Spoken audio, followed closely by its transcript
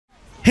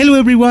Hello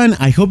everyone,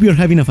 I hope you're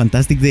having a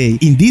fantastic day.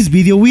 In this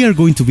video we are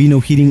going to be now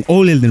hitting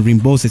all Elden Ring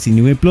bosses in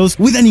New Plus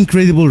with an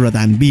incredible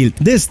Radahn build.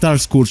 The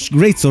Starscourge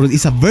Greatsword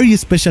is a very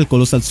special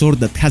colossal sword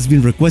that has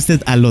been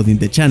requested a lot in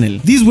the channel.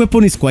 This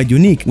weapon is quite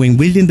unique. When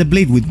wielding the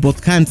blade with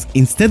both hands,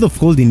 instead of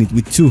holding it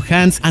with two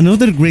hands,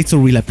 another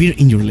greatsword will appear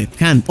in your left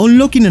hand,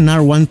 unlocking an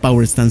R1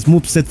 power stance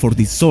moveset for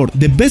this sword.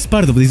 The best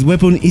part of this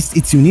weapon is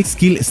its unique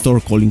skill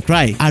Storm Calling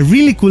Cry, a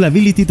really cool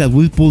ability that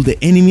will pull the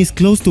enemies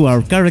close to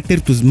our character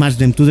to smash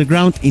them to the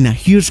ground in a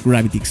huge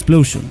gravity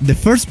explosion. The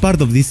first part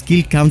of this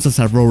skill counts as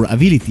a roar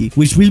ability,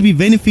 which will be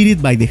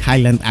benefited by the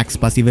Highland Axe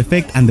passive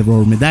effect and the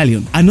roar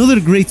medallion. Another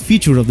great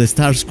feature of the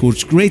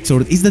Starscourge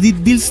Greatsword is that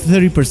it deals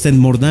 30%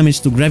 more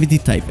damage to gravity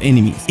type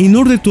enemies. In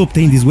order to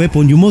obtain this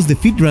weapon, you must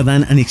defeat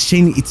Radahn and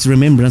exchange its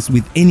remembrance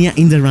with Enya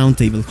in the Round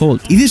Table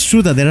Hold. It is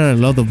true that there are a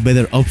lot of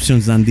better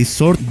options than this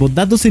sword, but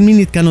that doesn't mean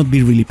it cannot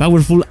be really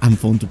powerful and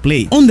fun to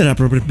play. Under a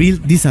proper build,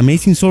 this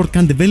amazing sword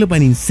can develop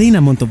an insane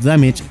amount of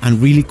damage and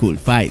really cool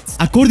fights.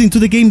 According to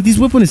the game, this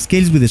weapon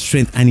scales with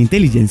strength and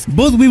intelligence,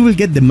 but we will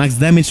get the max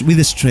damage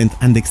with strength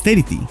and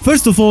dexterity.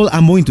 First of all,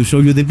 I'm going to show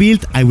you the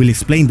build, I will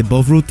explain the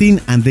buff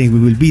routine, and then we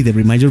will be the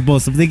major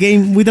boss of the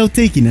game without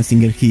taking a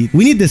single hit.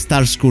 We need the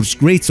Starscourge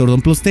Greatsword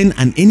on +10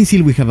 and any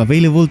seal we have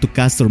available to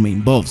cast our main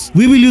buffs.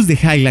 We will use the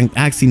Highland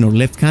Axe in our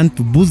left hand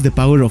to boost the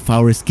power of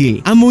our skill.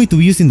 I'm going to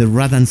be using the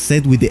Radahn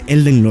set with the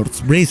Elden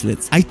Lord's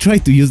bracelets. I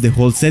tried to use the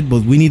whole set,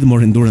 but we need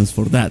more endurance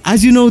for that.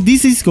 As you know,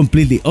 this is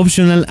completely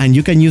optional and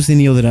you can use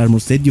any other armor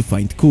set you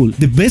find cool.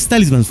 The best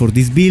talismans for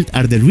this build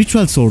are the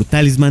Ritual Sword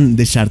Talisman,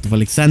 the Shard of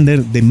Alexander,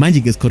 the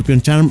Magic Scorpion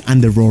Charm,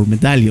 and the Roar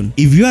Medallion.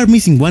 If you are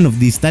missing one of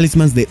these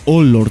talismans, the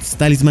All Lord's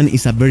Talisman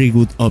is a very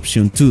good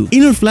option too.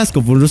 In our Flask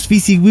of Wondrous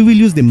Physique, we will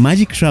use the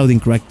Magic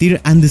Shrouding Crack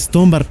Tier and the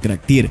Stonebarb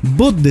Crack Tier.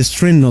 Both the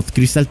Strength Knot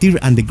Crystal Tier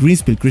and the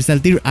Greenspell Crystal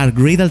Tier are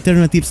great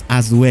alternatives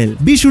as well.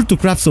 Be sure to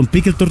craft some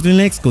pickled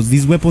turtlenecks cause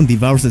this weapon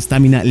devours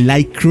stamina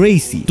like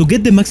crazy. To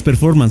get the max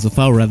performance of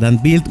our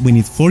Radahn build, we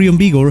need 40 on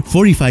Vigor,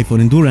 45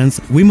 on Endurance,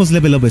 we must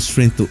level up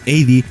Strength to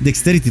 80,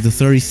 Dexterity to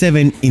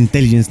 37,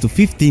 Intelligence to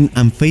 15,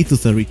 and Faith to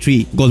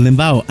 33. Golden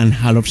Bow and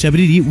Hall of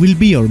Shabriri will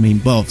be our main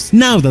buffs.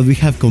 Now that we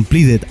have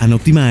completed and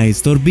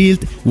optimized our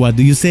build, what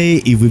do you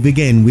say if we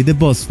begin with the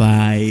boss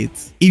fight?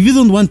 If you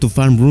don't want to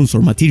farm runes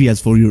or materials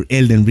for your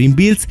Elden Ring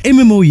builds,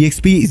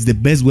 MMOEXP is the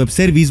best web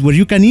service where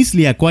you can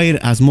easily acquire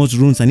as much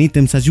runes and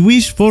items as you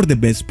wish for the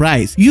best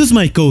price. Use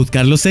my code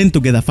CarlosN to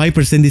get a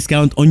 5%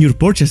 discount on your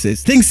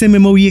purchases. Thanks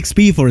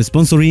MMOEXP for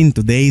sponsoring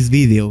today's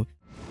video.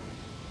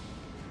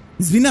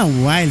 It's been a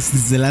while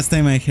since the last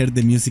time I heard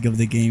the music of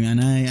the game and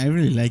I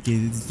really like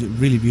it, it's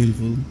really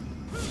beautiful.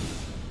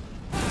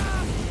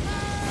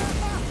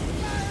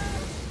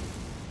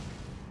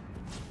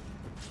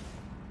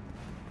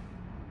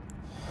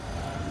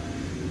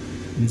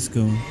 Let's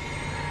go.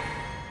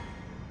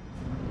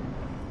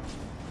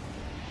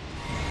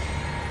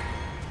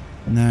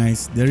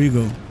 Nice, there you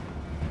go.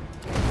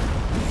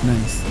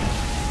 Nice.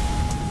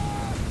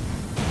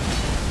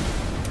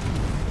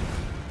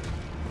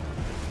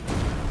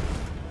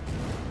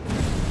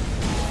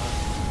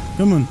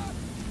 Come on.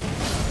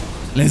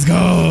 Let's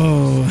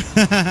go.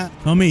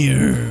 Come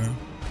here.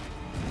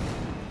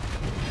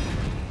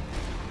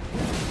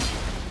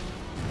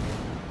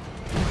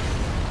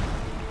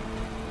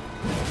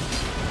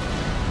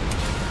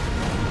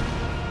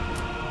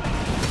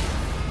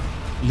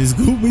 Let's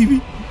go,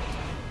 baby.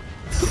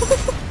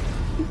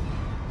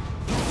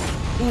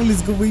 Oh,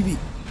 let's go, baby.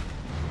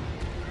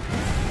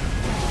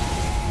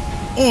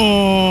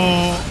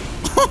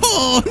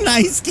 Oh,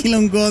 nice kill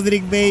on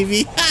Godrick,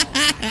 baby.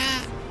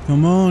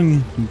 Come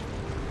on,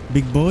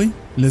 big boy.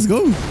 Let's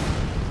go.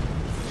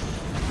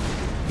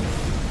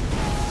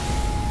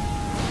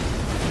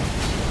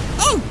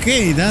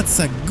 Okay, that's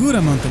a good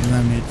amount of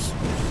damage.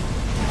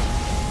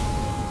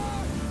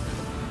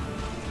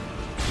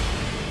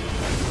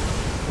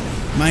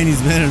 Mine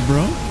is better,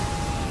 bro.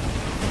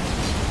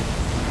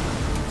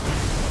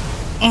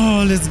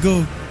 Oh, let's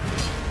go.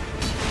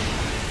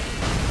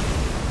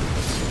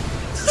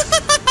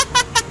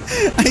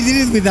 I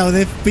did it without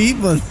FP,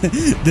 but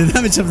the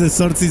damage of the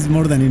swords is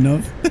more than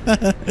enough.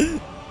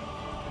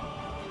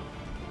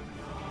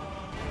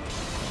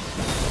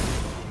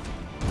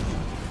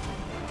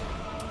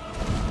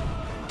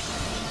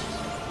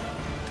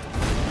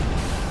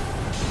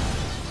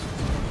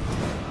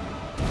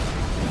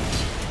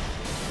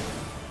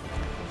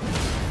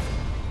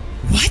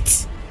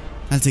 What?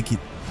 I'll take it.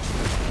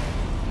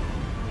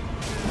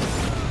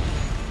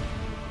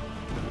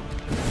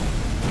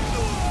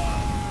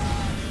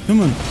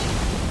 Come on.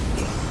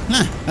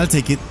 Nah, I'll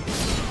take it.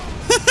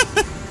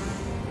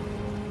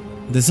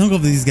 The song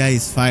of this guy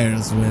is fire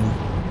as well.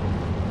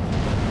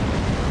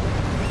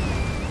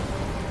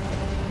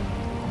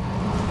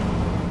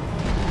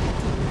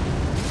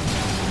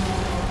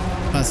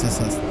 Fast, fast,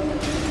 fast.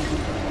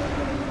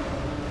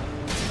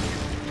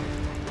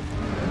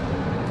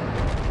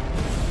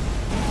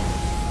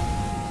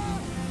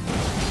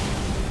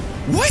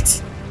 What?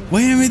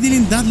 Why am I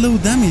dealing that low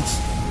damage?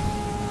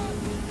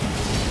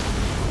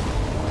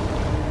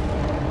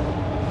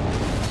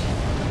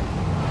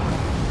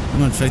 I'm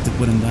gonna try to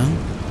put him down.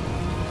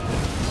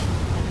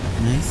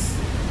 Nice.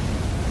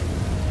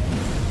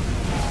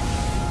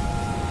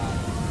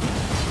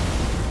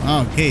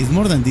 Okay, it's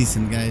more than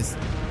decent, guys.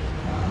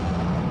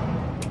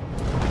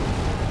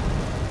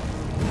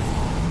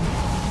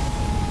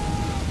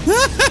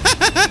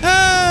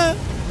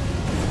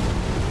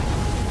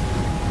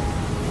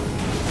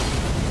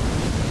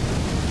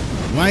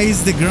 Why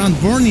is the ground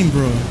burning,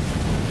 bro?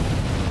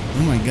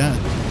 Oh my god.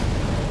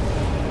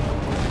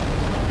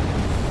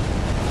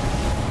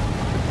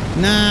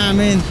 Nah,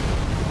 man.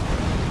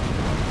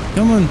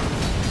 Come on.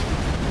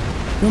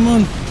 Come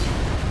on.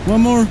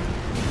 One more.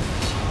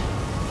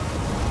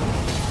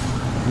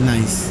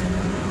 Nice.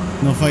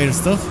 No fire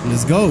stuff.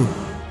 Let's go.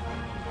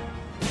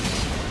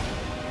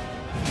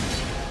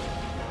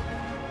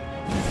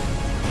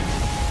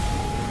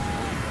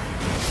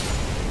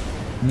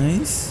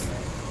 Nice.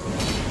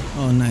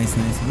 Oh, nice,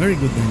 nice. Very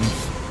good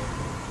damage.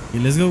 Okay,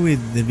 let's go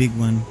with the big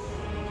one.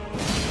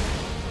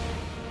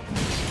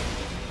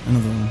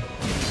 Another one.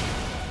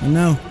 And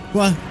now,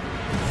 what?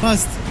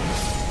 Fast.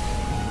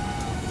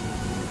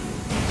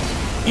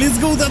 Let's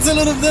go. That's a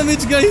lot of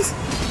damage, guys.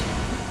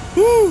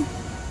 Woo.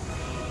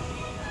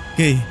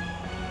 Okay.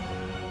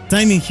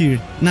 Timing here.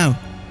 Now.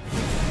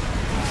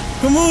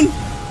 Come on.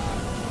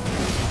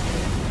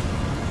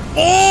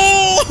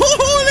 Oh,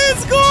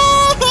 let's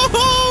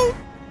go.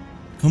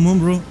 Come on,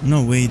 bro.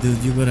 No way,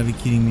 dude. You gotta be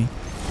kidding me.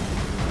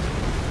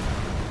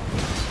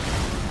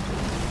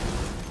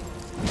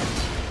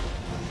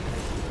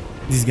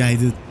 This guy,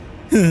 dude.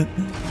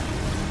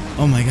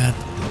 Oh my god.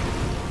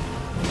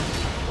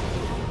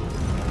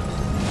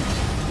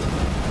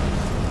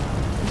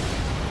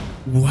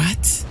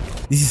 What?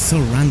 This is so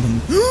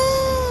random.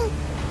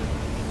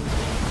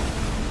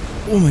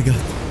 Oh my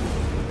god.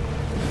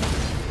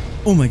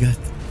 Oh my god.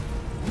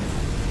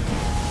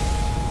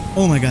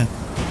 Oh my god.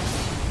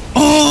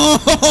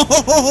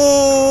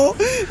 Oh,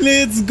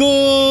 let's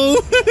go.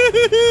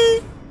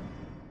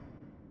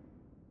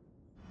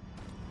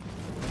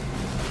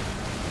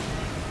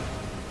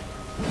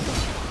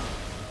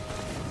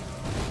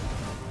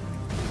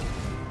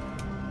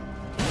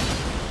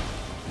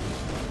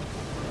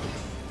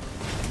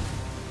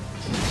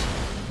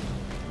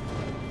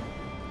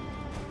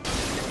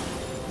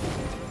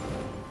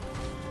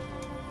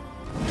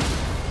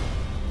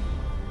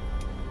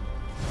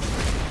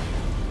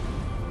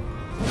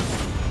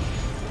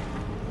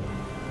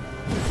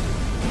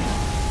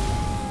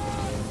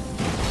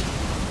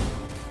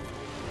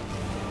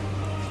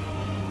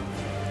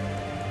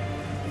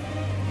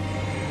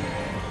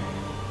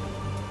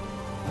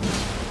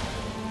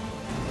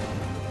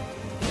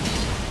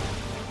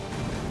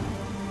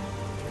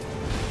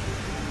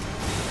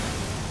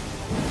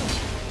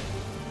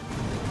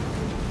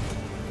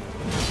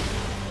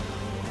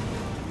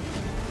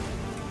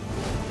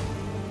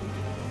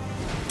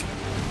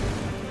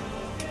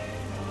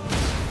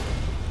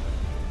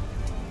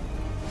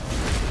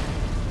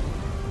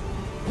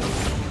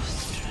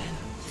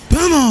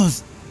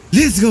 Vamos!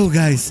 Let's go,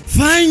 guys.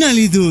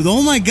 Finally, dude.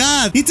 Oh my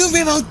god. It took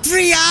me about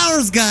 3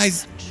 hours,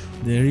 guys.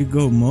 There you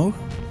go, Mohg.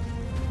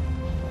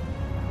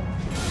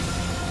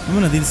 I'm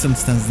gonna deal some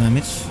stance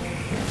damage.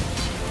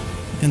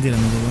 I can deal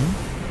another one.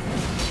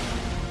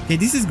 Okay,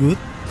 this is good.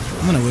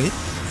 I'm gonna wait.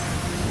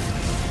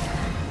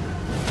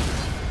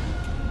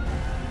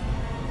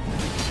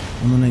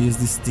 I'm gonna use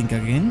this stink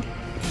again.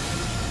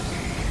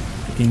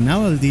 Okay,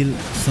 now I'll deal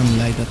some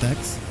light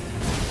attacks.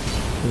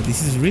 So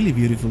this is really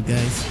beautiful,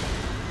 guys.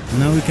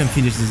 Now we can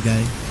finish this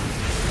guy.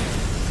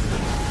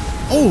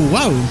 Oh,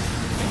 wow.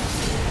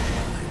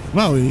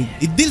 Wow,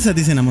 it deals a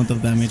decent amount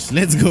of damage.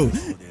 Let's go.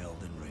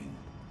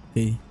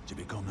 Okay.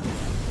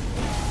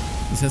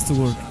 This has to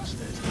work.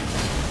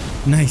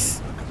 Nice.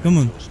 Come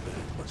on.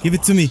 Give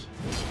it to me.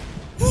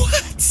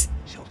 What?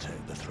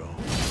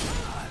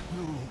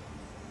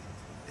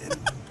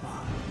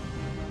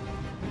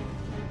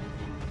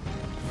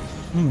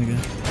 Oh my god.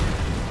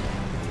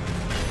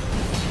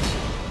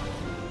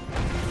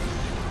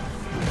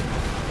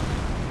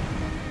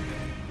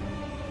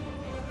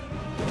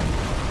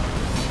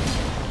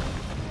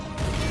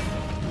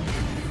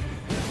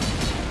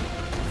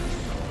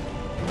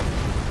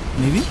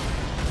 Maybe?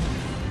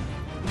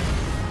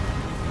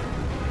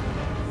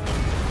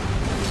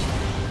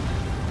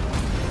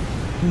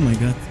 Oh my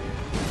god.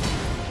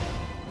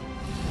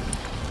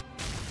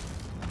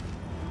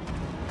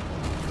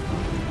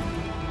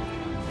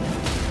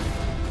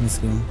 Let's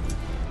go.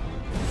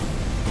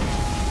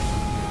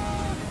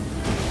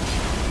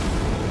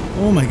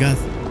 Oh my god.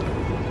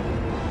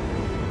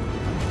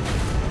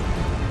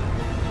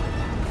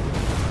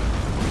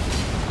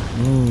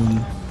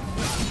 Boom.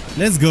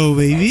 Let's go,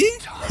 baby.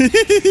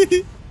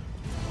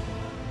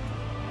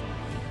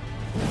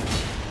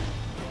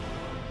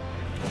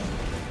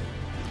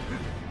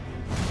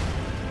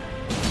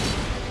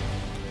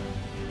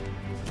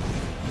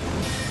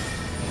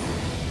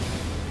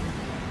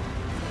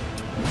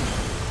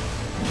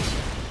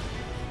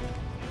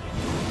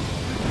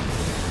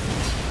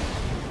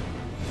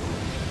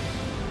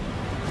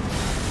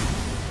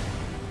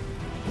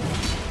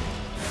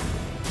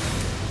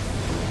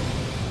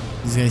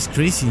 This guy's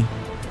crazy.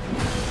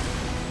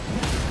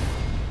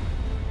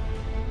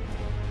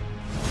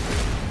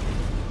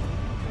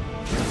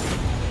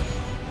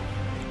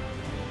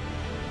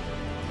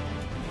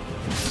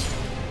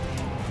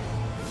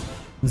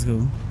 Let's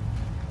go.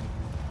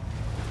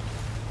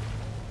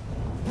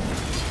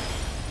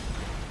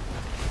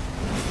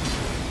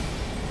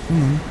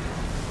 Come on.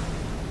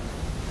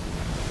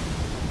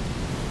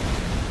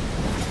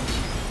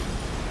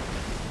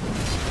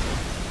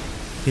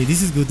 Okay,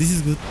 this is good. This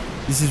is good.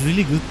 This is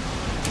really good.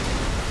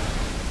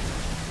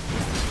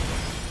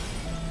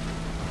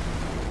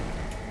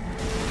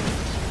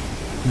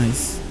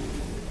 Nice.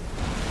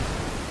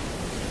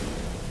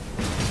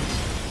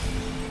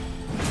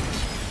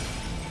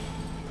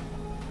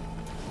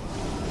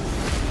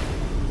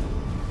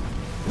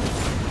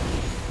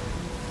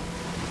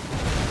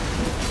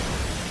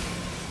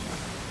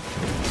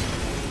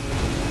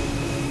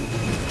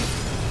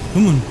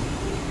 Come on.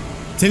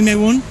 Tell me I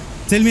won.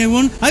 Tell me I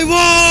won. I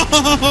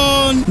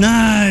won!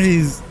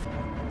 Nice.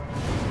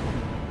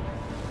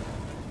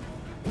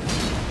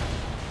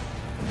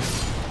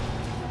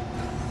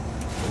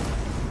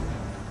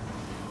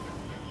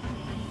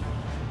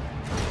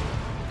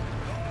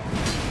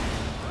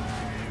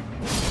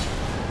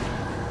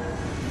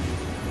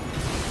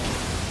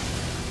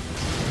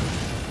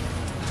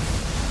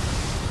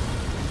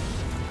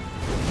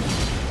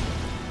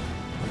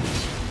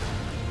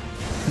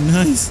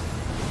 Nice.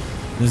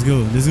 Let's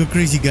go. Let's go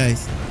crazy,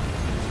 guys.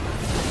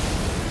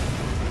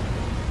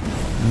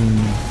 Boom.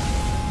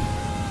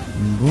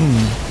 And boom.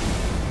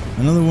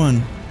 Another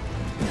one.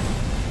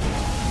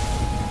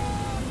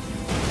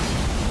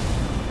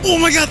 Oh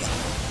my god!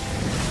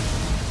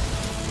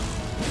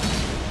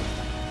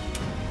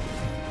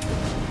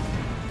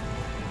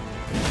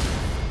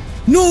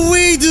 No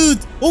way, dude!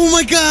 Oh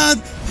my god!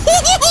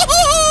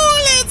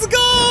 Let's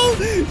go!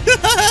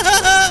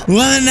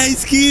 What a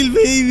nice kill,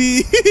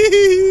 baby!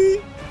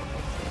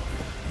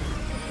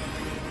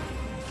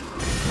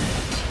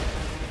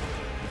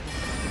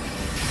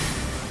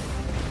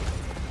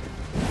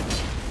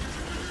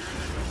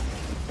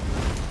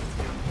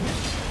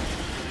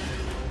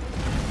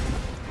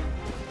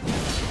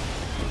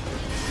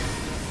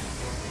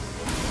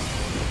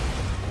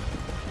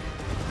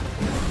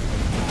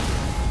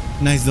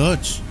 Nice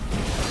dodge.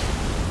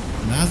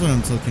 That's what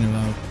I'm talking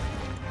about.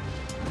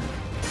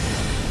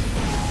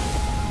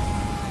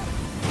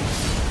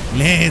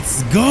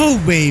 Let's go,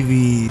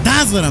 baby.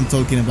 That's what I'm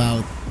talking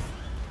about.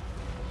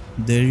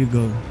 There you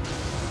go.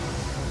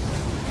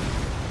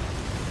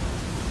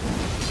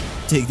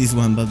 Take this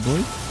one, bad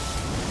boy.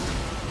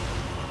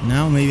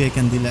 Now maybe I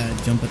can deal a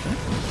jump attack.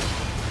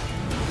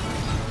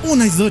 Oh,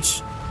 nice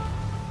dodge.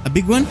 A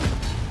big one.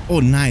 Oh,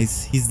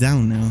 nice. He's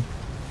down now.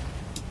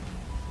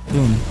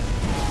 Boom.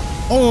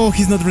 Oh,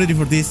 he's not ready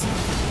for this.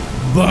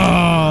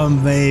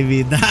 Boom,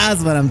 baby.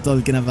 That's what I'm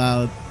talking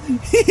about.